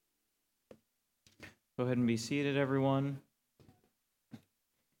Go ahead and be seated, everyone.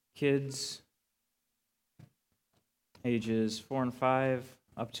 Kids, ages 4 and 5,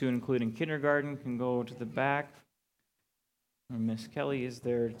 up to and including kindergarten, can go to the back. Miss Kelly is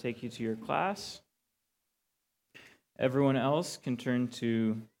there to take you to your class. Everyone else can turn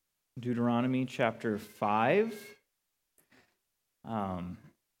to Deuteronomy chapter 5.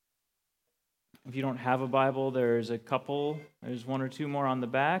 If you don't have a Bible, there's one or two more on the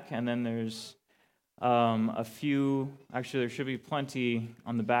back, and then there's a few, actually there should be plenty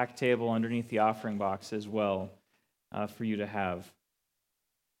on the back table underneath the offering box as well for you to have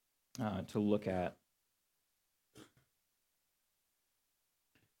to look at.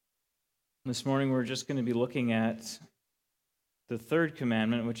 This morning we're just going to be looking at the third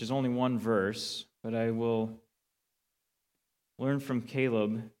commandment, which is only one verse, but I will learn from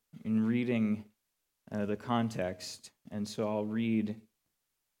Caleb in reading the context, and so I'll read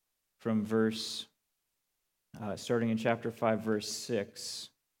from starting in chapter 5, verse 6,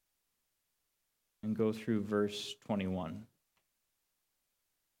 and go through verse 21.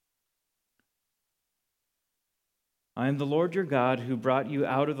 I am the Lord your God who brought you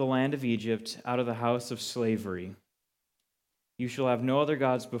out of the land of Egypt, out of the house of slavery. You shall have no other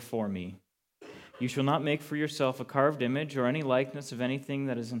gods before me. You shall not make for yourself a carved image or any likeness of anything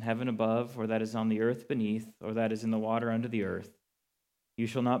that is in heaven above, or that is on the earth beneath, or that is in the water under the earth. You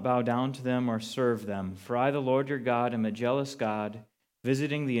shall not bow down to them or serve them, for I, the Lord your God, am a jealous God,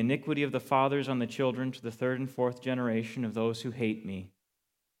 visiting the iniquity of the fathers on the children to the third and fourth generation of those who hate me,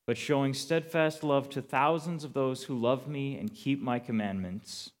 but showing steadfast love to thousands of those who love me and keep my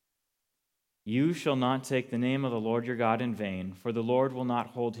commandments. You shall not take the name of the Lord your God in vain, for the Lord will not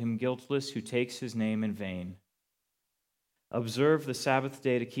hold him guiltless who takes his name in vain. Observe the Sabbath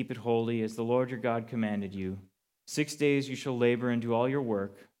day to keep it holy, as the Lord your God commanded you. 6 days you shall labor and do all your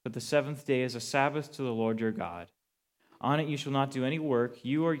work, but the seventh day is a Sabbath to the Lord your God. On it you shall not do any work,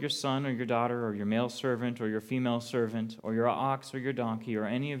 you or your son or your daughter or your male servant or your female servant or your ox or your donkey or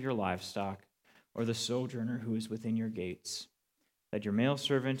any of your livestock or the sojourner who is within your gates, that your male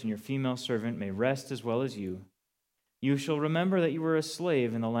servant and your female servant may rest as well as you. You shall remember that you were a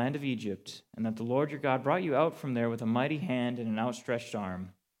slave in the land of Egypt, and that the Lord your God brought you out from there with a mighty hand and an outstretched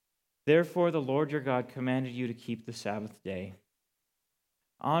arm. Therefore the Lord your God commanded you to keep the Sabbath day.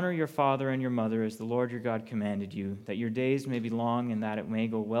 Honor your father and your mother as the Lord your God commanded you, that your days may be long and that it may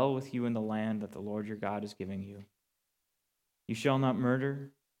go well with you in the land that the Lord your God is giving you. You shall not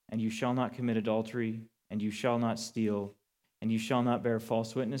murder, and you shall not commit adultery, and you shall not steal, and you shall not bear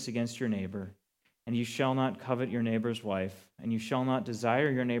false witness against your neighbor, and you shall not covet your neighbor's wife, and you shall not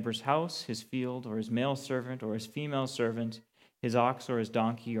desire your neighbor's house, his field, or his male servant, or his female servant, his ox or his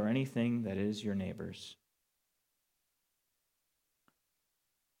donkey, or anything that is your neighbor's.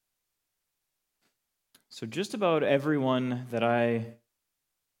 So just about everyone that I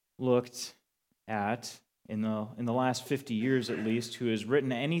looked at in the last 50 years at least, who has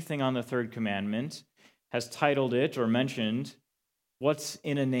written anything on the third commandment, has titled it or mentioned, "What's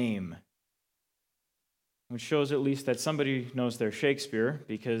in a name?" Which shows at least that somebody knows their Shakespeare,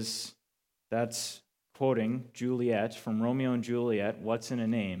 because that's quoting Juliet from Romeo and Juliet, "What's in a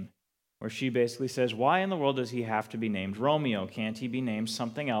name?" where she basically says, why in the world does he have to be named Romeo? Can't he be named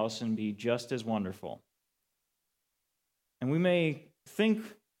something else and be just as wonderful? And we may think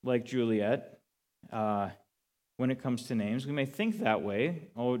like Juliet when it comes to names. We may think that way.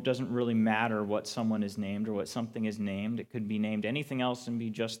 Oh, it doesn't really matter what someone is named or what something is named. It could be named anything else and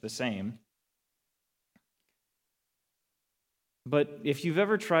be just the same. But if you've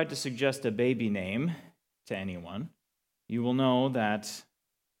ever tried to suggest a baby name to anyone, you will know that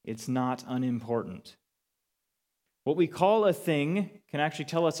it's not unimportant. What we call a thing can actually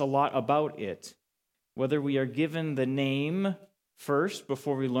tell us a lot about it. Whether we are given the name first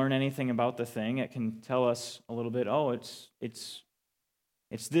before we learn anything about the thing, it can tell us a little bit, oh, it's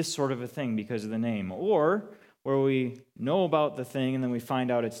this sort of a thing because of the name. Or where we know about the thing and then we find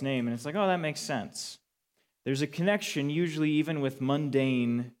out its name and it's like, oh, that makes sense. There's a connection, usually even with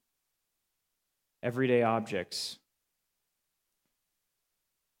mundane, everyday objects.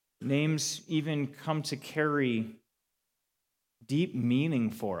 Names even come to carry deep meaning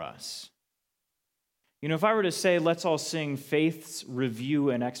for us. You know, if I were to say, let's all sing Faith's Review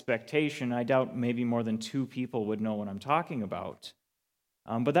and Expectation, I doubt maybe more than 2 people would know what I'm talking about.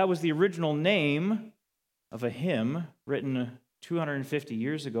 But that was the original name of a hymn written 250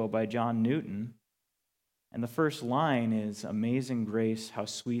 years ago by John Newton. And the first line is, "Amazing grace, how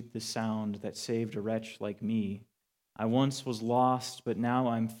sweet the sound that saved a wretch like me. I once was lost, but now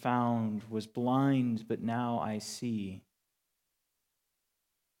I'm found, was blind, but now I see."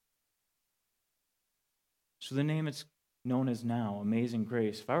 So the name it's known as now, Amazing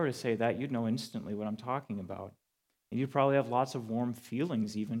Grace, if I were to say that, you'd know instantly what I'm talking about. And you'd probably have lots of warm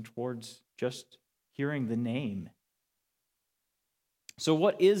feelings even towards just hearing the name. So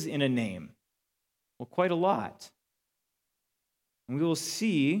what is in a name? Well, quite a lot. And we will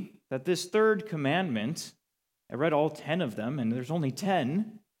see that this third commandment, I read all 10 of them, and there's only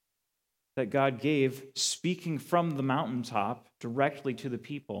 10 that God gave, speaking from the mountaintop directly to the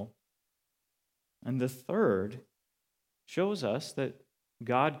people. And the third shows us that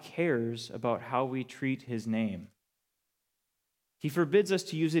God cares about how we treat his name. He forbids us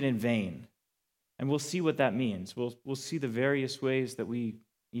to use it in vain. And we'll see what that means. We'll see the various ways that we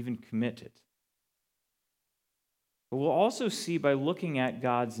even commit it. But we'll also see by looking at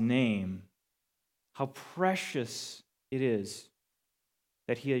God's name how precious it is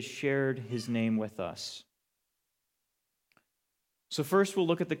that he has shared his name with us. So first we'll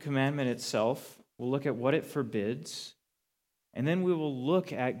look at the commandment itself. We'll look at what it forbids. And then we will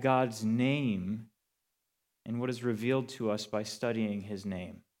look at God's name and what is revealed to us by studying his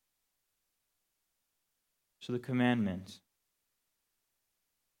name. So the commandment,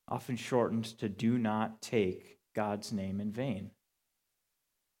 often shortened to do not take God's name in vain.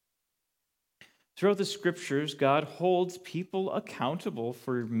 Throughout the scriptures, God holds people accountable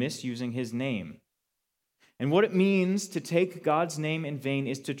for misusing his name. And what it means to take God's name in vain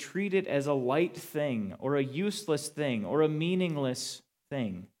is to treat it as a light thing, or a useless thing, or a meaningless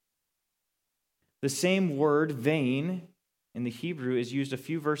thing. The same word, vain, in the Hebrew is used a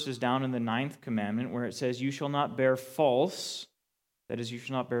few verses down in the 9th commandment where it says, "You shall not bear false," that is, you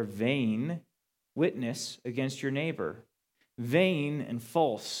shall not bear vain, "witness against your neighbor." Vain and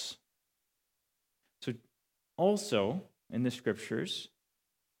false. So also, in the scriptures,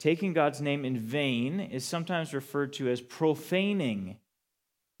 taking God's name in vain is sometimes referred to as profaning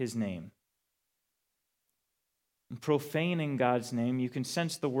his name. Profaning God's name, you can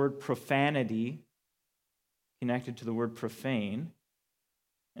sense the word profanity connected to the word profane.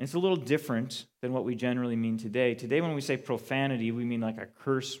 And it's a little different than what we generally mean today. Today, when we say profanity, we mean like a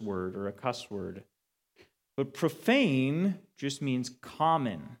curse word or a cuss word. But profane just means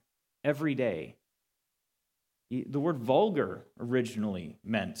common, everyday. The word vulgar originally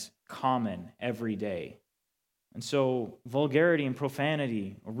meant common, everyday. And so vulgarity and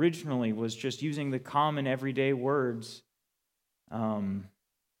profanity originally was just using the common, everyday words. And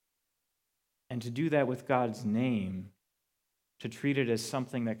to do that with God's name, to treat it as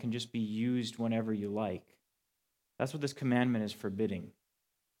something that can just be used whenever you like. That's what this commandment is forbidding.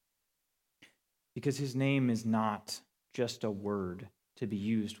 Because his name is not just a word to be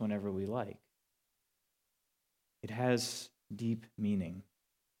used whenever we like. It has deep meaning.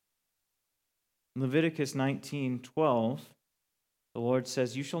 In Leviticus 19:12, the Lord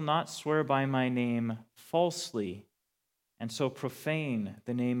says, "You shall not swear by my name falsely, and so profane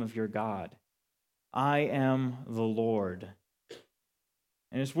the name of your God. I am the Lord."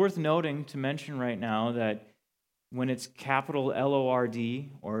 And it's worth noting to mention right now that when it's capital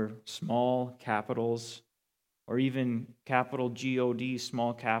L-O-R-D or small capitals, or even capital G-O-D,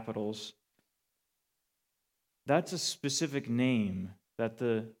 small capitals, that's a specific name that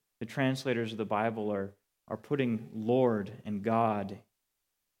the translators of the Bible are putting Lord and God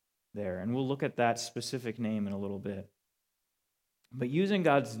there. And we'll look at that specific name in a little bit. But using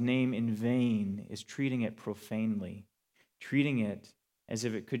God's name in vain is treating it profanely, treating it as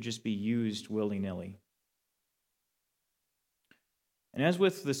if it could just be used willy-nilly. And as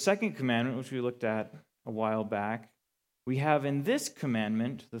with the second commandment, which we looked at a while back, we have in this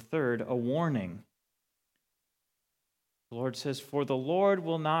commandment, the third, a warning. The Lord says, "For the Lord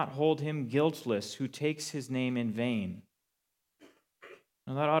will not hold him guiltless who takes his name in vain."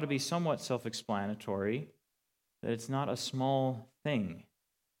 Now that ought to be somewhat self-explanatory, that it's not a small thing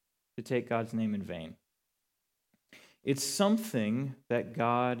to take God's name in vain. It's something that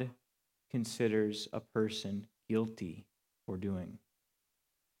God considers a person guilty for doing.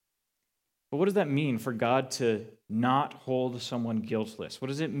 But what does that mean for God to not hold someone guiltless? What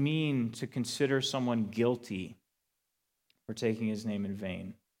does it mean to consider someone guilty for taking his name in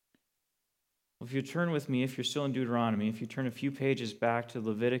vain? Well, if you turn with me, if you're still in Deuteronomy, if you turn a few pages back to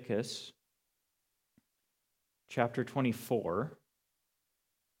Leviticus chapter 24,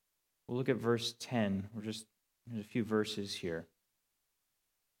 we'll look at verse 10. There's a few verses here.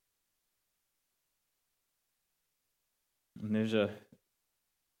 And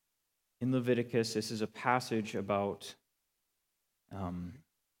in Leviticus, this is a passage about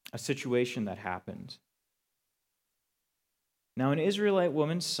a situation that happened. Now, an Israelite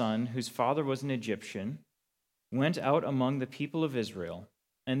woman's son, whose father was an Egyptian, went out among the people of Israel.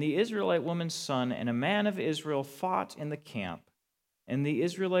 And the Israelite woman's son and a man of Israel fought in the camp, and the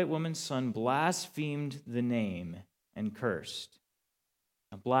Israelite woman's son blasphemed the name and cursed.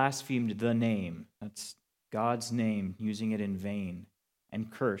 Blasphemed the name. That's God's name, using it in vain, and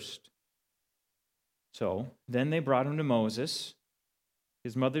cursed. So then they brought him to Moses.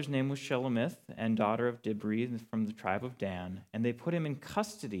 His mother's name was Shelomith, and daughter of Dibri from the tribe of Dan. And they put him in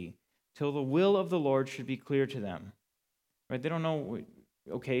custody till the will of the Lord should be clear to them. Right? They don't know,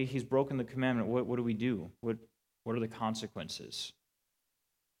 okay, he's broken the commandment. What do we do? What are the consequences?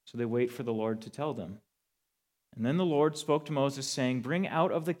 So they wait for the Lord to tell them. And then the Lord spoke to Moses, saying, "Bring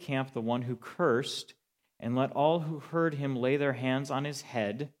out of the camp the one who cursed, and let all who heard him lay their hands on his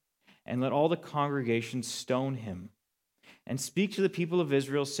head, and let all the congregation stone him. And speak to the people of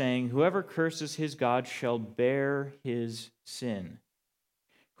Israel, saying, Whoever curses his God shall bear his sin.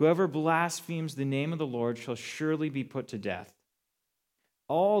 Whoever blasphemes the name of the Lord shall surely be put to death.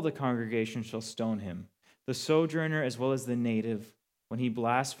 All the congregation shall stone him, the sojourner as well as the native, when he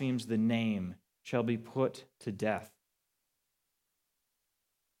blasphemes the name, shall be put to death."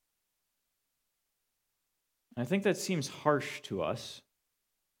 I think that seems harsh to us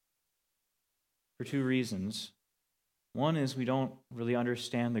for two reasons. One is we don't really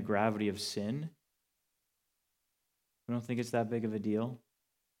understand the gravity of sin. We don't think it's that big of a deal.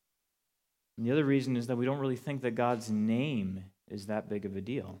 And the other reason is that we don't really think that God's name is that big of a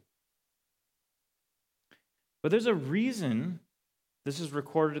deal. But there's a reason this is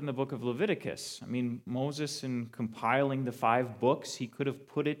recorded in the book of Leviticus. I mean, Moses, in compiling the 5 books, he could have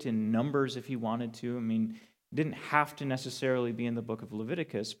put it in Numbers if he wanted to. I mean, it didn't have to necessarily be in the book of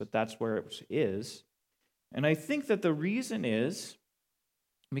Leviticus, but that's where it is. And I think that the reason is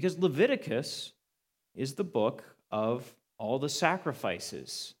because Leviticus is the book of all the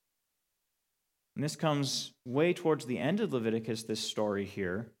sacrifices. And this comes way towards the end of Leviticus, this story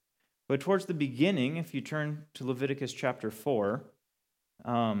here. But towards the beginning, if you turn to Leviticus chapter 4,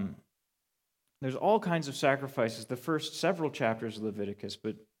 there's all kinds of sacrifices, the first several chapters of Leviticus,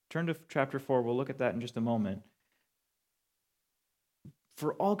 but turn to chapter 4, we'll look at that in just a moment.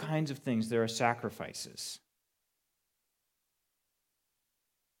 For all kinds of things, there are sacrifices.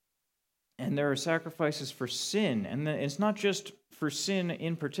 And there are sacrifices for sin, and it's not just for sin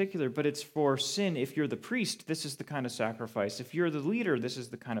in particular, but it's for sin. If you're the priest, this is the kind of sacrifice. If you're the leader, this is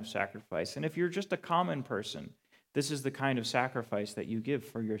the kind of sacrifice. And if you're just a common person, this is the kind of sacrifice that you give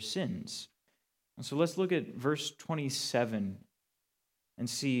for your sins. And so let's look at verse 27 and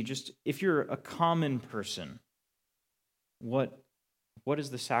see, just if you're a common person, what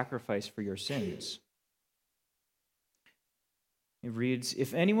is the sacrifice for your sins? It reads,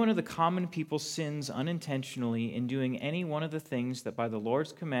 "If any one of the common people sins unintentionally in doing any one of the things that by the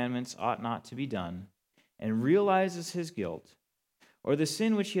Lord's commandments ought not to be done, and realizes his guilt, or the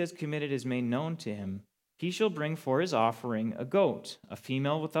sin which he has committed is made known to him, he shall bring for his offering a goat, a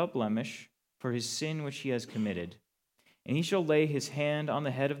female without blemish, for his sin which he has committed. And he shall lay his hand on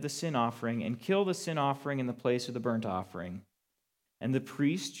the head of the sin offering, and kill the sin offering in the place of the burnt offering. And the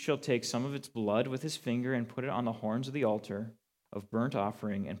priest shall take some of its blood with his finger and put it on the horns of the altar of burnt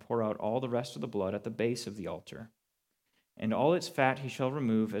offering, and pour out all the rest of the blood at the base of the altar. And all its fat he shall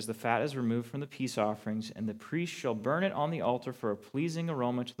remove, as the fat is removed from the peace offerings, and the priest shall burn it on the altar for a pleasing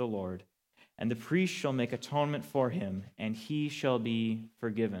aroma to the Lord. And the priest shall make atonement for him, and he shall be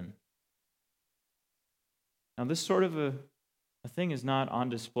forgiven." Now, this sort of a thing is not on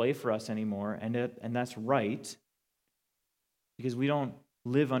display for us anymore, and that's right, because we don't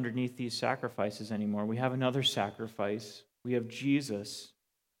live underneath these sacrifices anymore. We have another sacrifice. We have Jesus,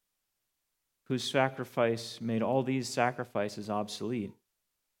 whose sacrifice made all these sacrifices obsolete.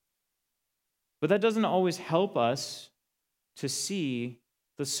 But that doesn't always help us to see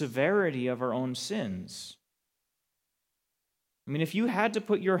the severity of our own sins. I mean, if you had to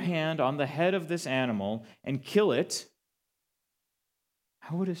put your hand on the head of this animal and kill it,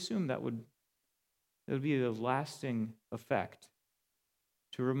 I would assume that would be a lasting effect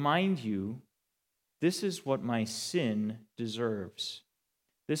to remind you, this is what my sin deserves.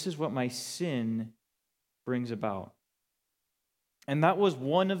 This is what my sin brings about. And that was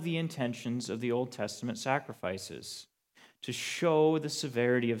one of the intentions of the Old Testament sacrifices, to show the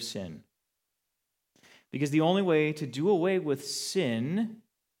severity of sin. Because the only way to do away with sin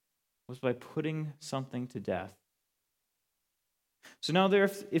was by putting something to death. So now,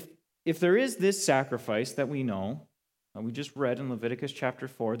 if there is this sacrifice that we know, we just read in Leviticus chapter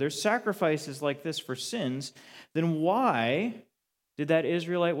 4, there's sacrifices like this for sins, then why did that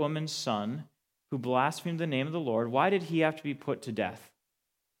Israelite woman's son, who blasphemed the name of the Lord, why did he have to be put to death?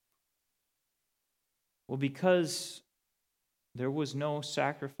 Well, because there was no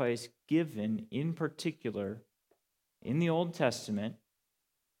sacrifice given in particular in the Old Testament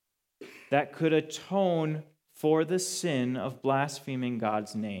that could atone for the sin of blaspheming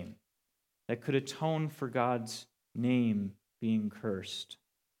God's name, that could atone for God's name being cursed.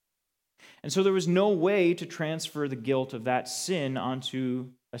 And so there was no way to transfer the guilt of that sin onto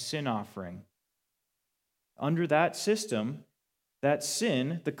a sin offering. Under that system, that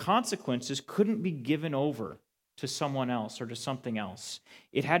sin, the consequences couldn't be given over to someone else or to something else.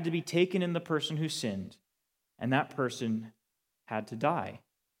 It had to be taken in the person who sinned, and that person had to die,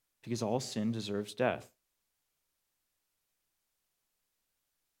 because all sin deserves death.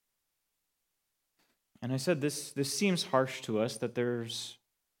 And I said this seems harsh to us, that there's,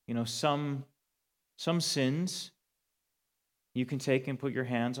 some sins you can take and put your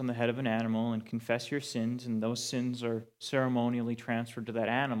hands on the head of an animal and confess your sins, and those sins are ceremonially transferred to that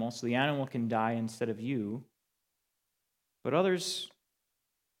animal, so the animal can die instead of you. But others,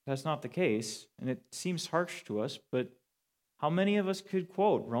 that's not the case, and it seems harsh to us, but how many of us could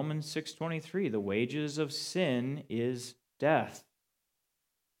quote Romans 6:23, the wages of sin is death?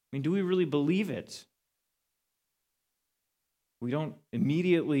 I mean, do we really believe it? We don't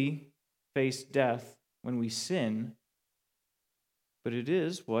immediately face death when we sin, but it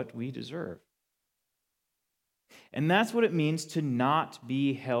is what we deserve. And that's what it means to not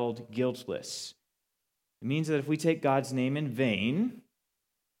be held guiltless. It means that if we take God's name in vain,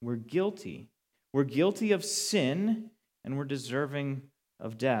 we're guilty. We're guilty of sin, and we're deserving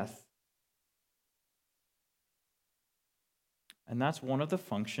of death. And that's one of the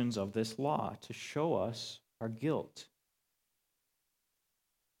functions of this law, to show us our guilt,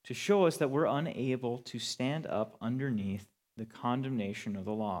 to show us that we're unable to stand up underneath the condemnation of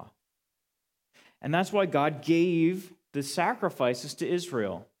the law. And that's why God gave the sacrifices to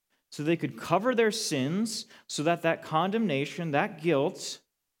Israel, so they could cover their sins, so that that condemnation, that guilt,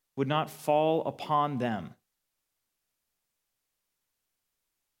 would not fall upon them.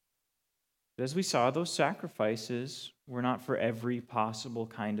 But as we saw, those sacrifices were not for every possible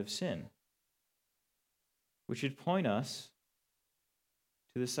kind of sin, which should point us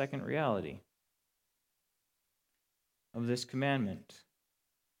to the second reality of this commandment.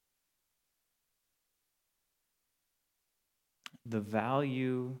 The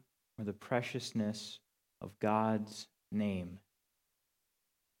value or the preciousness of God's name.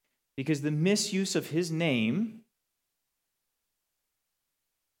 Because the misuse of his name,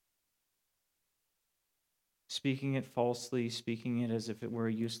 speaking it falsely, speaking it as if it were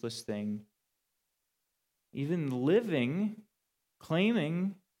a useless thing, even living,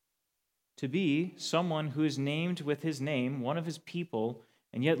 claiming to be someone who is named with his name, one of his people,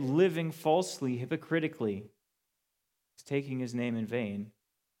 and yet living falsely, hypocritically, is taking his name in vain.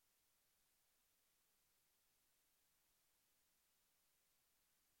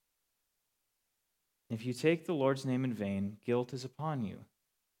 If you take the Lord's name in vain, guilt is upon you.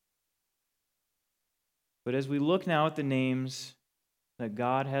 But as we look now at the names that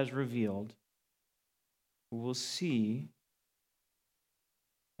God has revealed, we will see,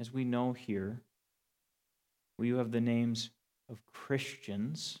 as we know here, where you have the names of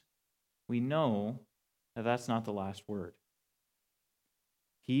Christians, we know that that's not the last word.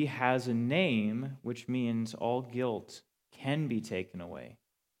 He has a name, which means all guilt can be taken away.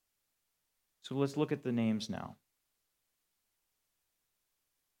 So let's look at the names now.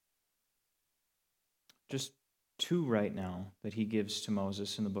 Just two right now that he gives to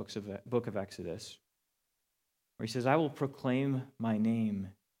Moses in the book of Exodus, where he says, I will proclaim my name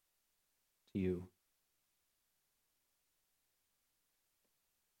to you.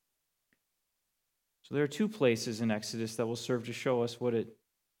 So there are two places in Exodus that will serve to show us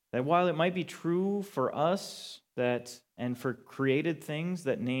that while it might be true for us and for created things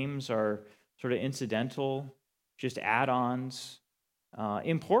that names are sort of incidental, just add-ons,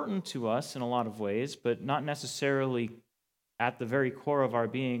 important to us in a lot of ways, but not necessarily at the very core of our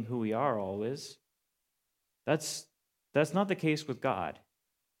being who we are always. That's not the case with God.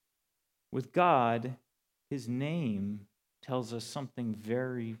 With God, his name tells us something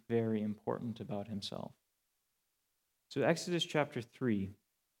very, very important about himself. So Exodus chapter 3,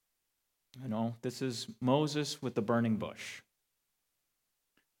 this is Moses with the burning bush.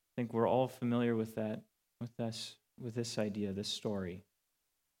 I think we're all familiar with that, with this idea, this story.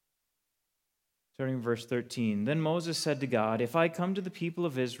 Starting in verse 13, Then Moses said to God, If I come to the people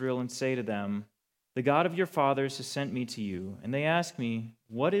of Israel and say to them, The God of your fathers has sent me to you, and they ask me,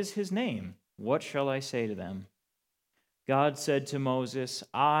 What is his name? What shall I say to them? God said to Moses,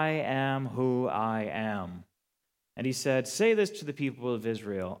 I am who I am. And he said, Say this to the people of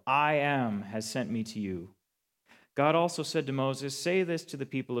Israel, I am has sent me to you. God also said to Moses, "Say this to the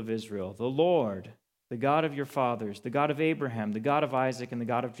people of Israel: The Lord, the God of your fathers, the God of Abraham, the God of Isaac, and the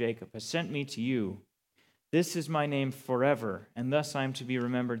God of Jacob, has sent me to you. This is my name forever, and thus I am to be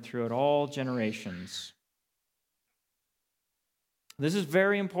remembered throughout all generations." This is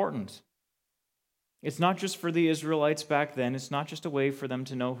very important. It's not just for the Israelites back then. It's not just a way for them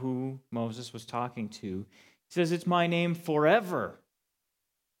to know who Moses was talking to. He says, it's my name forever,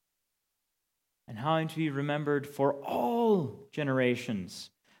 and how I'm to be remembered for all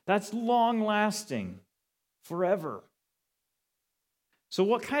generations. That's long-lasting, forever. So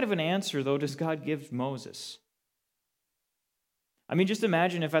what kind of an answer, though, does God give Moses? I mean, just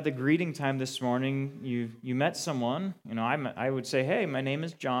imagine if at the greeting time this morning you met someone. I would say, "Hey, my name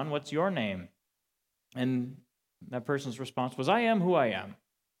is John. What's your name?" And that person's response was, "I am who I am."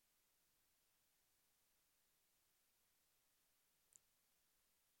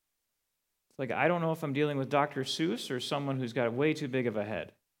 It's like, I don't know if I'm dealing with Dr. Seuss or someone who's got way too big of a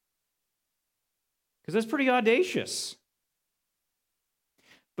head. Because that's pretty audacious.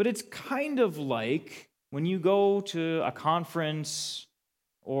 But it's kind of like when you go to a conference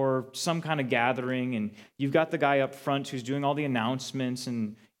or some kind of gathering and you've got the guy up front who's doing all the announcements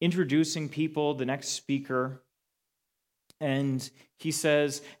and introducing people, the next speaker, and he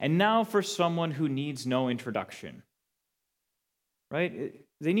says, "And now for someone who needs no introduction." Right?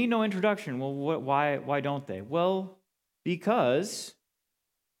 They need no introduction. Well, why don't they? Well, because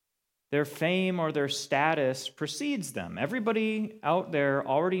their fame or their status precedes them. Everybody out there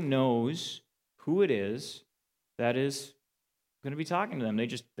already knows who it is that is going to be talking to them.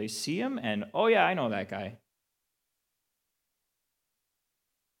 They see him and, "Oh yeah, I know that guy."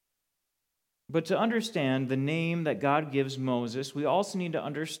 But to understand the name that God gives Moses, we also need to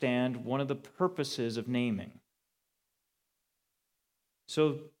understand one of the purposes of naming.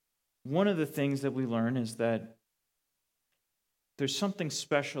 So one of the things that we learn is that there's something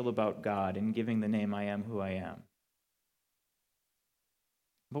special about God in giving the name "I am who I am."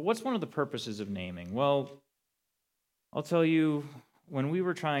 But what's one of the purposes of naming? Well, I'll tell you, when we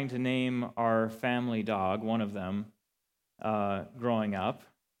were trying to name our family dog, one of them, growing up,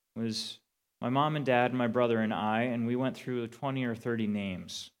 was my mom and dad and my brother and I, and we went through 20 or 30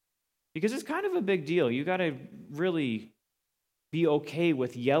 names. Because it's kind of a big deal. You got to really be okay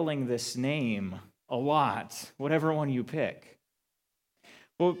with yelling this name a lot, whatever one you pick.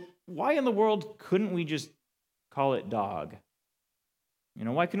 Well, why in the world couldn't we just call it dog?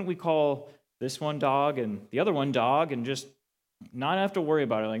 Why couldn't we call this one dog and the other one dog and just not have to worry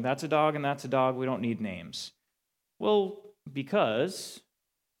about it? Like, that's a dog and that's a dog. We don't need names. Well, because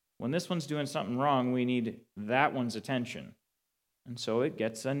when this one's doing something wrong, we need that one's attention. And so it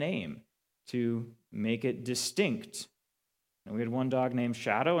gets a name to make it distinct. And we had one dog named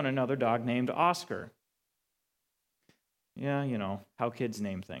Shadow and another dog named Oscar. Yeah, how kids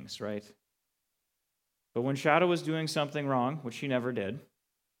name things, right? But when Shadow was doing something wrong, which she never did,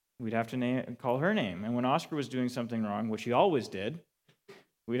 we'd have to call her name. And when Oscar was doing something wrong, which he always did,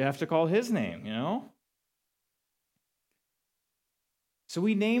 we'd have to call his name, So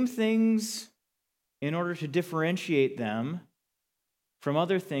we name things in order to differentiate them from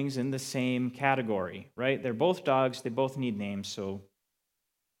other things in the same category, right? They're both dogs, they both need names, so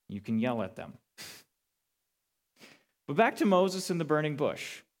you can yell at them. But back to Moses in the burning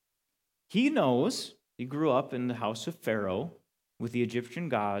bush. He knows, he grew up in the house of Pharaoh with the Egyptian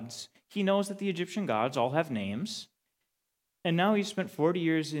gods. He knows that the Egyptian gods all have names. And now he's spent 40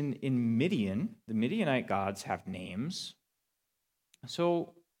 years in Midian. The Midianite gods have names.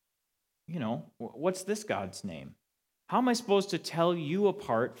 So, what's this God's name? How am I supposed to tell you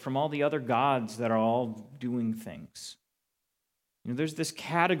apart from all the other gods that are all doing things? There's this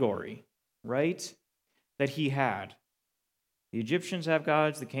category, right, that he had. The Egyptians have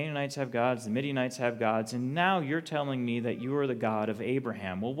gods, the Canaanites have gods, the Midianites have gods, and now you're telling me that you are the God of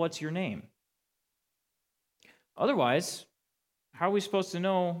Abraham. Well, what's your name? Otherwise, how are we supposed to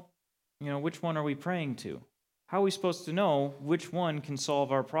know, which one are we praying to? How are we supposed to know which one can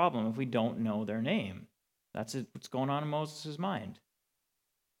solve our problem if we don't know their name? That's what's going on in Moses' mind.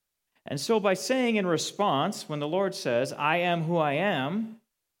 And so by saying in response, when the Lord says, "I am who I am,"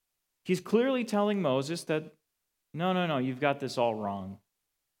 he's clearly telling Moses that, no, you've got this all wrong.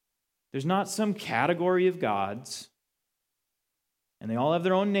 There's not some category of gods, and they all have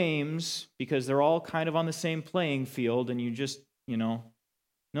their own names because they're all kind of on the same playing field, and you just, no.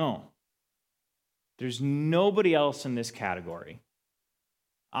 There's nobody else in this category.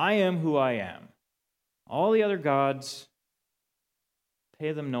 I am who I am. All the other gods,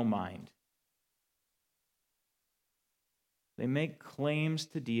 pay them no mind. They make claims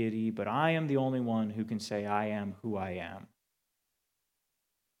to deity, but I am the only one who can say I am who I am.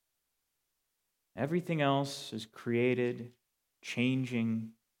 Everything else is created,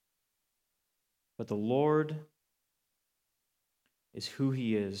 changing, but the Lord is who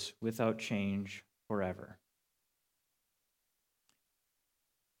he is without change forever.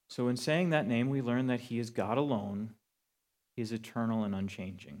 So in saying that name, we learn that he is God alone. He is eternal and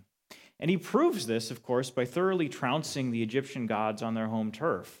unchanging. And he proves this, of course, by thoroughly trouncing the Egyptian gods on their home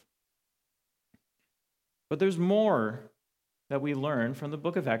turf. But there's more that we learn from the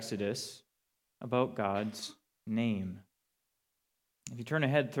book of Exodus about God's name. If you turn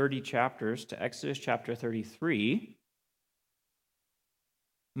ahead 30 chapters to Exodus chapter 33,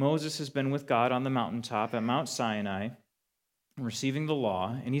 Moses has been with God on the mountaintop at Mount Sinai, receiving the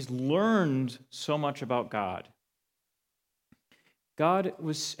law, and he's learned so much about God. God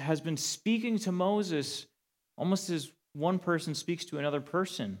has been speaking to Moses almost as one person speaks to another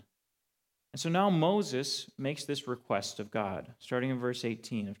person. And so now Moses makes this request of God, starting in verse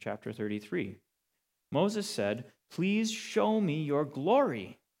 18 of chapter 33. Moses said, "Please show me your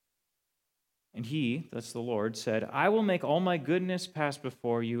glory." And he, that's the Lord, said, "I will make all my goodness pass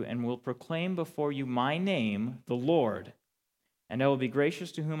before you and will proclaim before you my name, the Lord. And I will be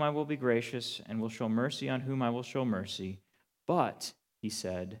gracious to whom I will be gracious and will show mercy on whom I will show mercy. But," he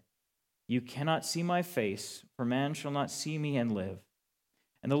said, "you cannot see my face, for man shall not see me and live."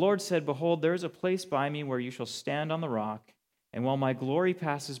 And the Lord said, "Behold, there is a place by me where you shall stand on the rock, and while my glory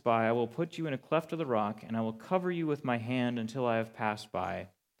passes by, I will put you in a cleft of the rock, and I will cover you with my hand until I have passed by.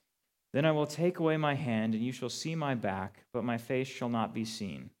 Then I will take away my hand, and you shall see my back, but my face shall not be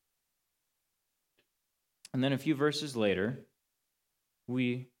seen." And then a few verses later,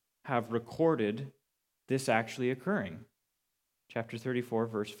 we have recorded this actually occurring. Chapter 34,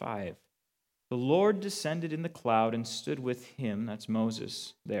 verse 5. The Lord descended in the cloud and stood with him, that's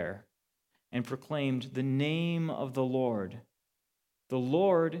Moses, there, and proclaimed the name of the Lord. The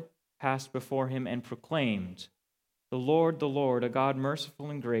Lord passed before him and proclaimed, the Lord, a God merciful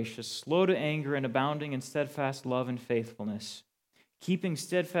and gracious, slow to anger and abounding in steadfast love and faithfulness, keeping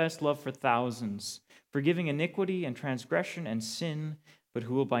steadfast love for thousands, forgiving iniquity and transgression and sin, but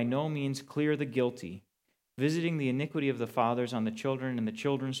who will by no means clear the guilty, visiting the iniquity of the fathers on the children and the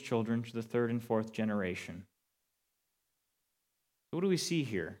children's children to the third and fourth generation. So what do we see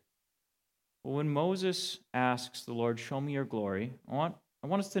here? Well, when Moses asks the Lord, "Show me your glory," I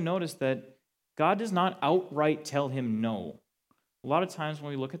want us to notice that God does not outright tell him no. A lot of times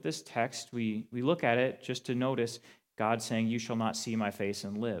when we look at this text, we look at it just to notice God saying, "You shall not see my face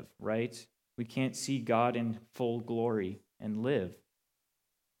and live," right? We can't see God in full glory and live.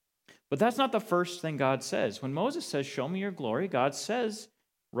 But that's not the first thing God says. When Moses says, "Show me your glory," God says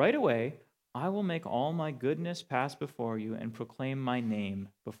right away, "I will make all my goodness pass before you and proclaim my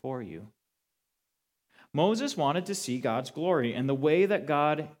name before you." Moses wanted to see God's glory, and the way that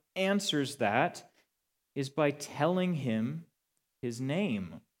God answers that is by telling him his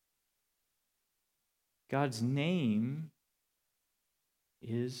name. God's name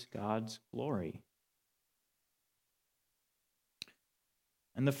is God's glory.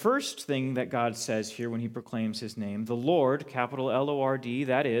 And the first thing that God says here when he proclaims his name, the Lord, capital L-O-R-D,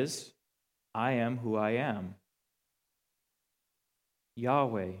 that is, I am who I am.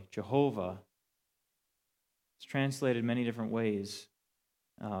 Yahweh, Jehovah. It's translated many different ways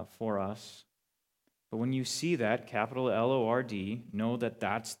for us. But when you see that, capital L-O-R-D, know that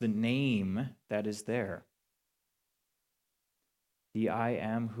that's the name that is there. The I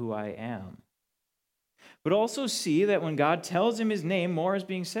am who I am. But also see that when God tells him his name, more is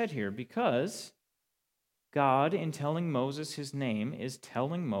being said here, because God, in telling Moses his name, is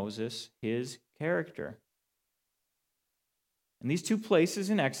telling Moses his character. And these two places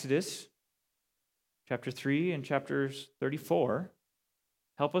in Exodus, chapter 3 and chapters 34,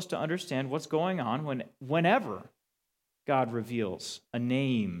 help us to understand what's going on whenever God reveals a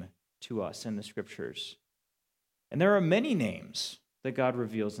name to us in the Scriptures. And there are many names that God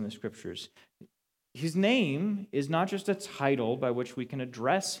reveals in the Scriptures. His name is not just a title by which we can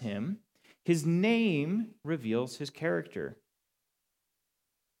address him. His name reveals his character.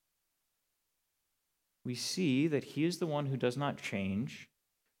 We see that he is the one who does not change,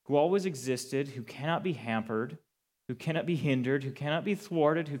 who always existed, who cannot be hampered, who cannot be hindered, who cannot be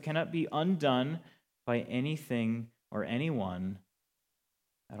thwarted, who cannot be undone by anything or anyone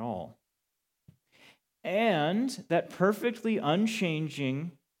at all. And that perfectly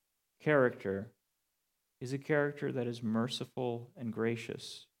unchanging character is a character that is merciful and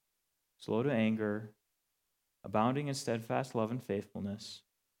gracious, slow to anger, abounding in steadfast love and faithfulness,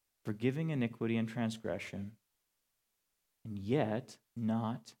 forgiving iniquity and transgression, and yet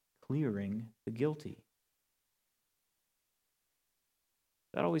not clearing the guilty.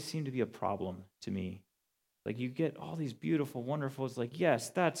 That always seemed to be a problem to me. Like, you get all these beautiful, wonderful, it's like, yes,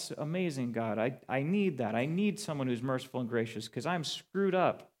 that's amazing, God. I need that. I need someone who's merciful and gracious because I'm screwed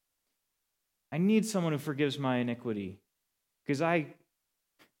up. I need someone who forgives my iniquity because I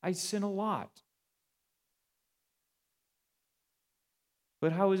sin a lot.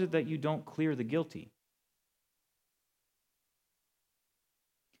 But how is it that you don't clear the guilty?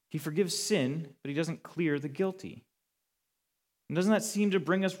 He forgives sin, but he doesn't clear the guilty. And doesn't that seem to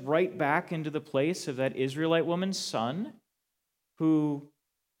bring us right back into the place of that Israelite woman's son, who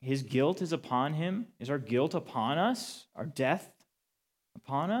his guilt is upon him? Is our guilt upon us? Our death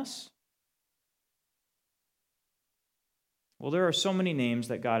upon us? Well, there are so many names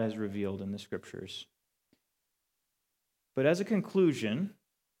that God has revealed in the Scriptures. But as a conclusion,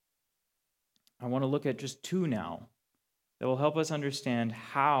 I want to look at just two now that will help us understand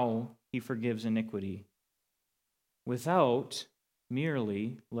how he forgives iniquity without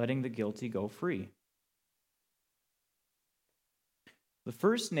merely letting the guilty go free. The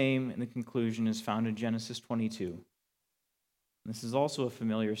first name in the conclusion is found in Genesis 22. This is also a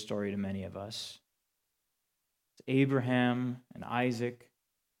familiar story to many of us. It's Abraham and Isaac.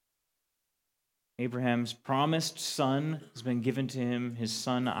 Abraham's promised son has been given to him, his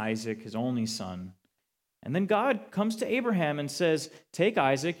son Isaac, his only son. And then God comes to Abraham and says, "Take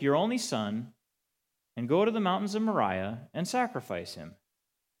Isaac, your only son, and go to the mountains of Moriah and sacrifice him."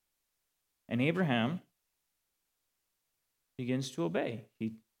 And Abraham begins to obey.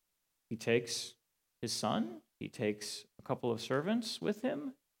 He takes his son, he takes a couple of servants with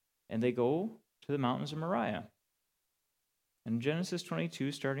him, and they go to the mountains of Moriah. In Genesis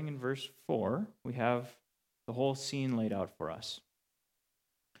 22, starting in verse 4, we have the whole scene laid out for us.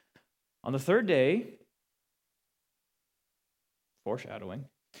 On the third day, foreshadowing,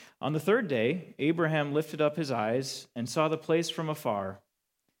 on the third day, Abraham lifted up his eyes and saw the place from afar.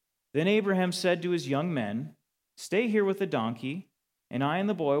 Then Abraham said to his young men, "Stay here with the donkey, and I and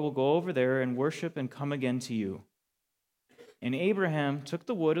the boy will go over there and worship and come again to you." And Abraham took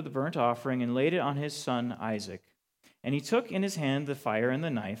the wood of the burnt offering and laid it on his son Isaac. And he took in his hand the fire and the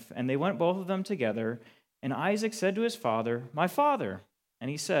knife, and they went both of them together. And Isaac said to his father, "My father."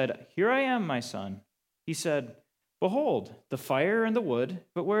 And he said, "Here I am, my son." He said, "Behold, the fire and the wood,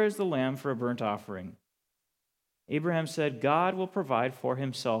 but where is the lamb for a burnt offering?" Abraham said, "God will provide for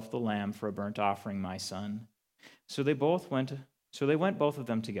himself the lamb for a burnt offering, my son." So they went both of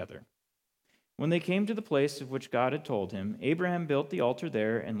them together. When they came to the place of which God had told him, Abraham built the altar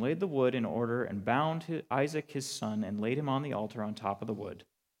there and laid the wood in order and bound Isaac his son and laid him on the altar on top of the wood.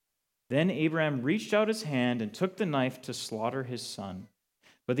 Then Abraham reached out his hand and took the knife to slaughter his son.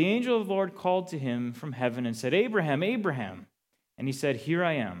 But the angel of the Lord called to him from heaven and said, "Abraham, Abraham." And he said, "Here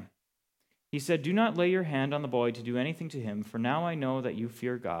I am." He said, "Do not lay your hand on the boy to do anything to him, for now I know that you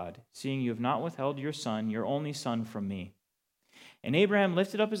fear God, seeing you have not withheld your son, your only son, from me." And Abraham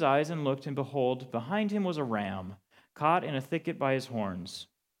lifted up his eyes and looked, and behold, behind him was a ram, caught in a thicket by his horns.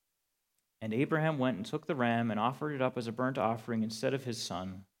 And Abraham went and took the ram and offered it up as a burnt offering instead of his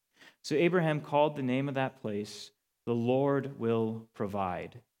son. So Abraham called the name of that place, "The Lord will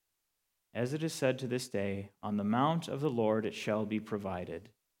provide." As it is said to this day, "On the mount of the Lord it shall be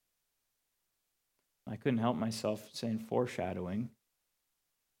provided." I couldn't help myself saying foreshadowing.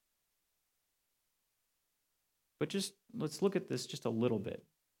 But just let's look at this just a little bit.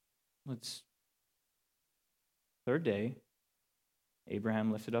 Third day,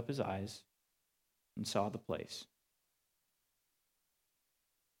 Abraham lifted up his eyes and saw the place.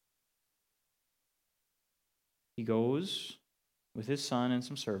 He goes with his son and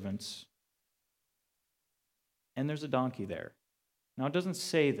some servants, and there's a donkey there. Now, it doesn't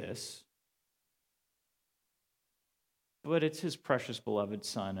say this, but it's his precious beloved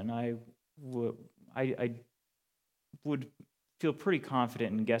son, and I would feel pretty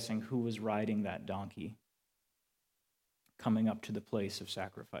confident in guessing who was riding that donkey coming up to the place of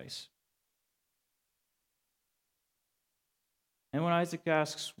sacrifice. And when Isaac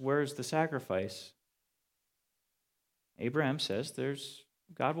asks, "Where's the sacrifice?" Abraham says,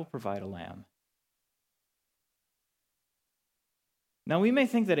 God will provide a lamb. Now, we may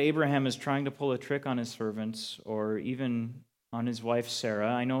think that Abraham is trying to pull a trick on his servants or even on his wife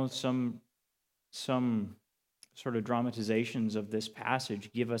Sarah. I know some sort of dramatizations of this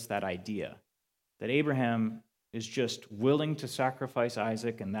passage give us that idea, that Abraham is just willing to sacrifice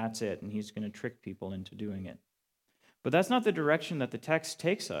Isaac and that's it, and he's going to trick people into doing it. But that's not the direction that the text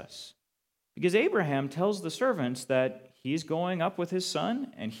takes us, because Abraham tells the servants that he's going up with his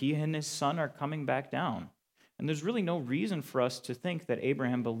son and he and his son are coming back down. And there's really no reason for us to think that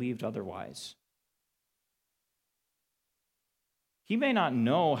Abraham believed otherwise. He may not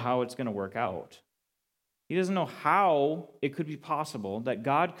know how it's going to work out. He doesn't know how it could be possible that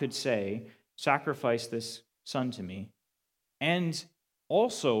God could say, sacrifice this son to me, and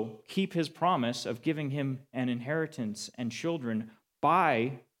also keep his promise of giving him an inheritance and children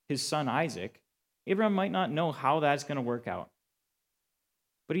by his son Isaac. Abraham might not know how that's going to work out.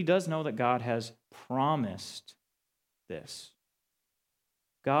 But he does know that God has promised this.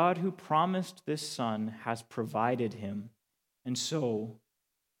 God who promised this son has provided him. And so,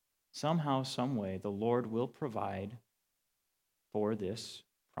 somehow, some way, the Lord will provide for this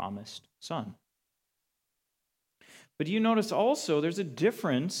promised son. But you notice also there's a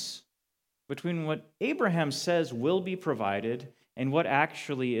difference between what Abraham says will be provided and what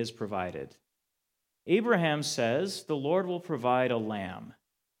actually is provided. Abraham says the Lord will provide a lamb.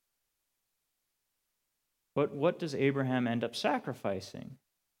 But what does Abraham end up sacrificing?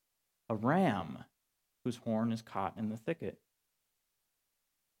 A ram whose horn is caught in the thicket.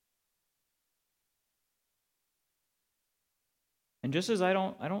 And just as I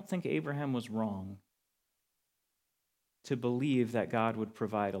don't think Abraham was wrong to believe that God would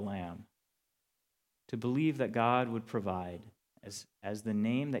provide a lamb, to believe that God would provide, as the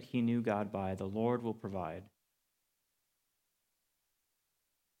name that he knew God by, the Lord will provide.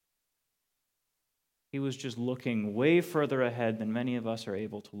 He was just looking way further ahead than many of us are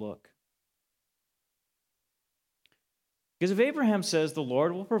able to look. Because if Abraham says the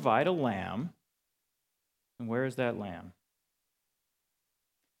Lord will provide a lamb, then where is that lamb?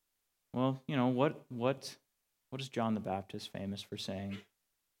 Well, what is John the Baptist famous for saying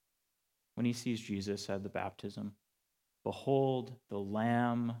when he sees Jesus at the baptism? Behold, the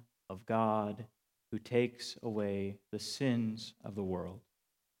Lamb of God who takes away the sins of the world.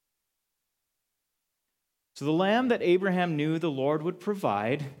 So the lamb that Abraham knew the Lord would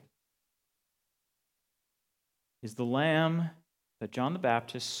provide is the lamb that John the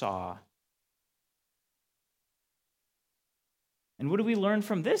Baptist saw. And what do we learn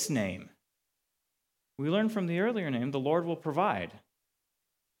from this name? We learn from the earlier name, the Lord will provide.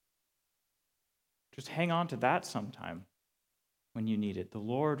 Just hang on to that sometime when you need it. The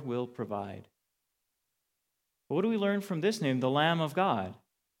Lord will provide. But what do we learn from this name, the Lamb of God?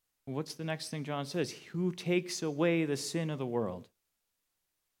 What's the next thing John says? Who takes away the sin of the world?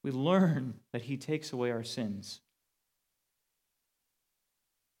 We learn that he takes away our sins.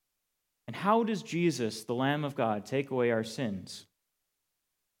 And how does Jesus, the Lamb of God, take away our sins?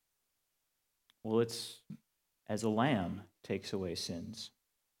 Well, it's as a lamb takes away sins.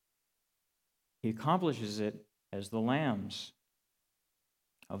 He accomplishes it as the lambs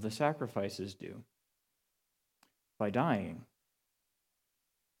of the sacrifices do, by dying.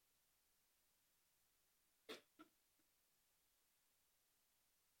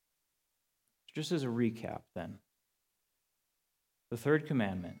 Just as a recap, then, the third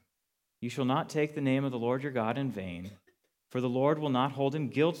commandment, you shall not take the name of the Lord your God in vain, for the Lord will not hold him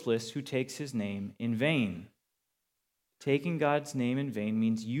guiltless who takes his name in vain. Taking God's name in vain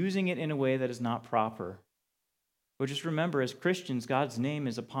means using it in a way that is not proper. But just remember, as Christians, God's name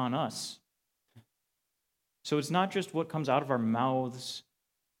is upon us. So it's not just what comes out of our mouths,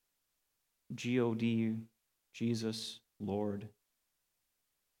 G-O-D, Jesus, Lord.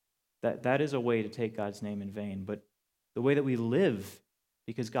 That is a way to take God's name in vain. But the way that we live,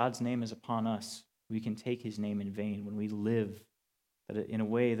 because God's name is upon us, we can take his name in vain when we live in a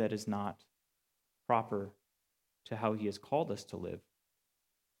way that is not proper to how he has called us to live.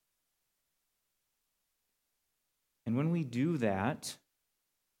 And when we do that,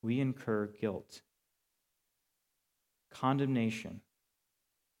 we incur guilt, condemnation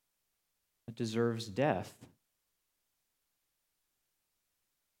that deserves death.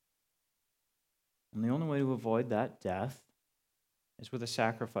 And the only way to avoid that death is with a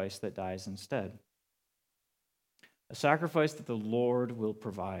sacrifice that dies instead. A sacrifice that the Lord will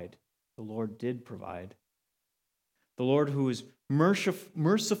provide. The Lord did provide. The Lord who is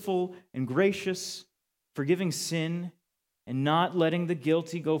merciful and gracious, forgiving sin and not letting the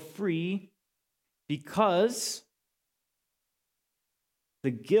guilty go free, because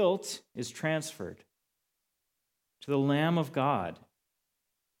the guilt is transferred to the Lamb of God.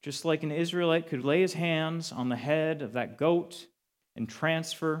 Just like an Israelite could lay his hands on the head of that goat and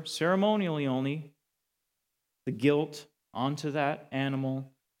transfer, ceremonially only, the guilt onto that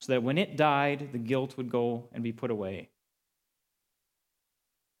animal so that when it died, the guilt would go and be put away.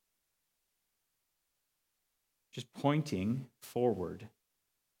 Just pointing forward,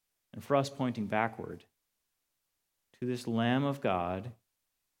 and for us pointing backward, to this Lamb of God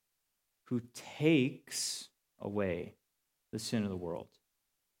who takes away the sin of the world,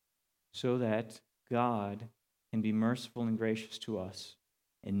 so that God can be merciful and gracious to us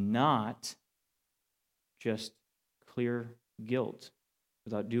and not just clear guilt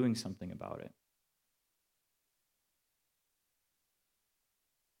without doing something about it.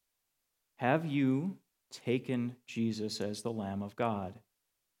 Have you taken Jesus as the Lamb of God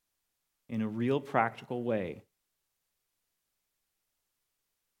in a real practical way?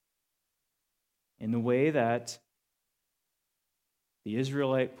 In the way that the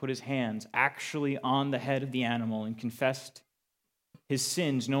Israelite put his hands actually on the head of the animal and confessed his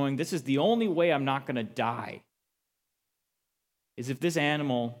sins, knowing this is the only way I'm not going to die, is if this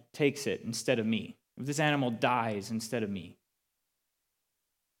animal takes it instead of me, if this animal dies instead of me.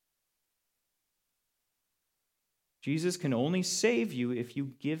 Jesus can only save you if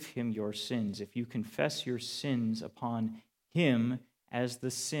you give him your sins, if you confess your sins upon him as the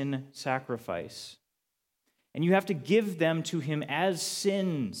sin sacrifice. And you have to give them to him as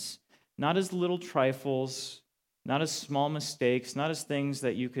sins, not as little trifles, not as small mistakes, not as things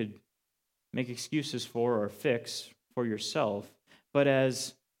that you could make excuses for or fix for yourself, but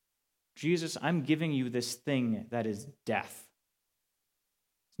as, Jesus, I'm giving you this thing that is death.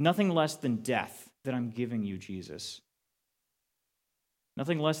 It's nothing less than death that I'm giving you, Jesus.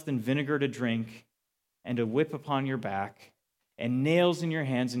 Nothing less than vinegar to drink and a whip upon your back and nails in your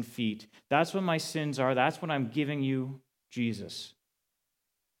hands and feet. That's what my sins are. That's what I'm giving you, Jesus.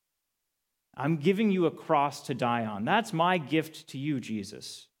 I'm giving you a cross to die on. That's my gift to you,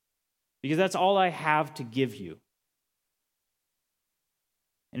 Jesus, because that's all I have to give you.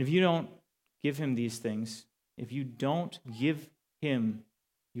 And if you don't give him these things, if you don't give him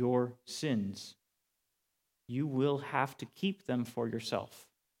your sins, you will have to keep them for yourself.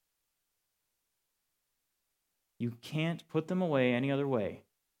 You can't put them away any other way.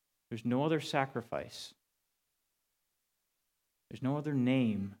 There's no other sacrifice. There's no other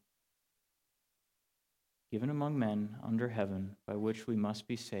name given among men under heaven by which we must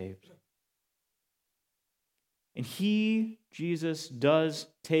be saved. And he, Jesus, does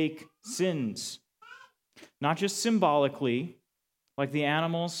take sins, not just symbolically, like the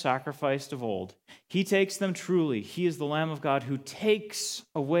animals sacrificed of old. He takes them truly. He is the Lamb of God who takes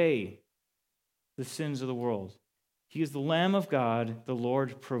away the sins of the world. He is the Lamb of God the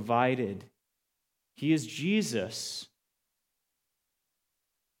Lord provided. He is Jesus,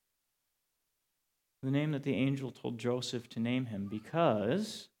 the name that the angel told Joseph to name him,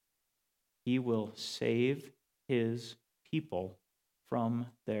 because he will save his people from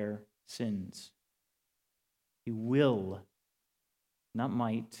their sins. He will, not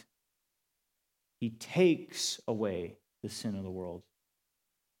might. He takes away the sin of the world.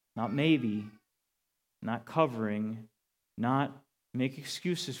 Not maybe, not covering, not make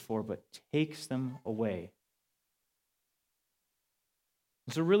excuses for, but takes them away.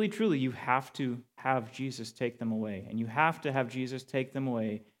 And so really, truly, you have to have Jesus take them away. And you have to have Jesus take them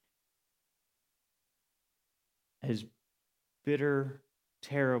away as bitter,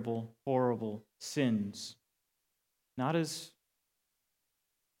 terrible, horrible sins. Not as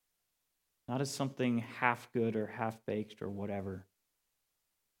something half good or half baked or whatever,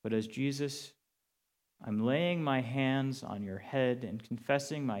 but as Jesus, I'm laying my hands on your head and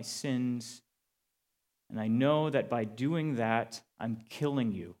confessing my sins, and I know that by doing that, I'm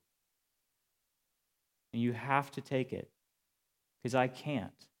killing you. And you have to take it, because I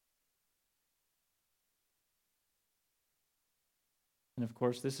can't. And of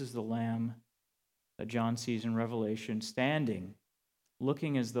course, this is the Lamb that John sees in Revelation standing,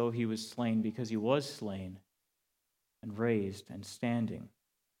 looking as though he was slain because he was slain and raised and standing.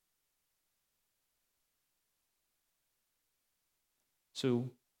 So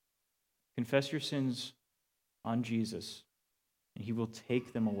confess your sins on Jesus, and he will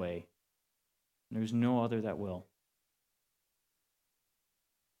take them away. And there's no other that will.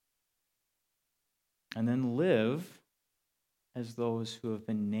 And then live as those who have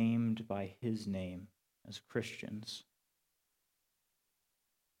been named by his name as Christians.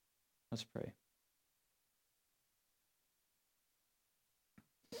 Let's pray.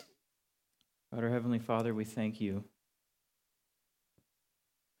 God, our Heavenly Father, we thank you.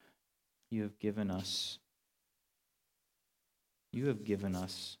 You have given us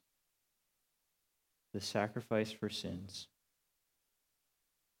the sacrifice for sins,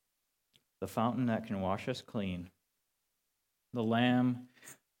 the fountain that can wash us clean, the Lamb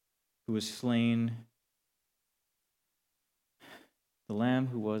who was slain, the Lamb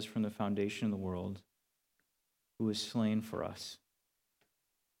who was from the foundation of the world, who was slain for us.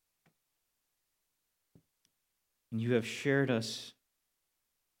 And you have shared us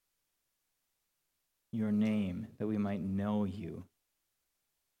your name, that we might know you,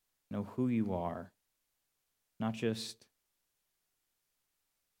 know who you are, not just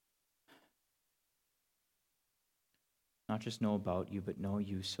know about you, but know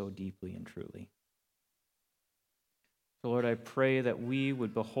you so deeply and truly. So, Lord, I pray that we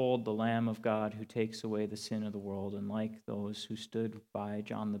would behold the Lamb of God who takes away the sin of the world, and like those who stood by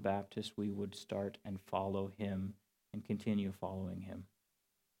John the Baptist, we would start and follow him and continue following him.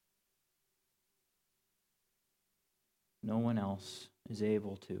 No one else is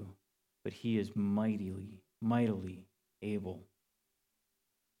able to, but he is mightily able,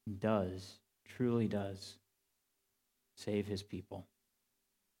 and truly does, save his people.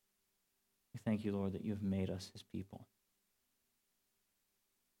 We thank you, Lord, that you have made us his people.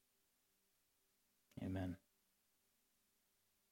 Amen.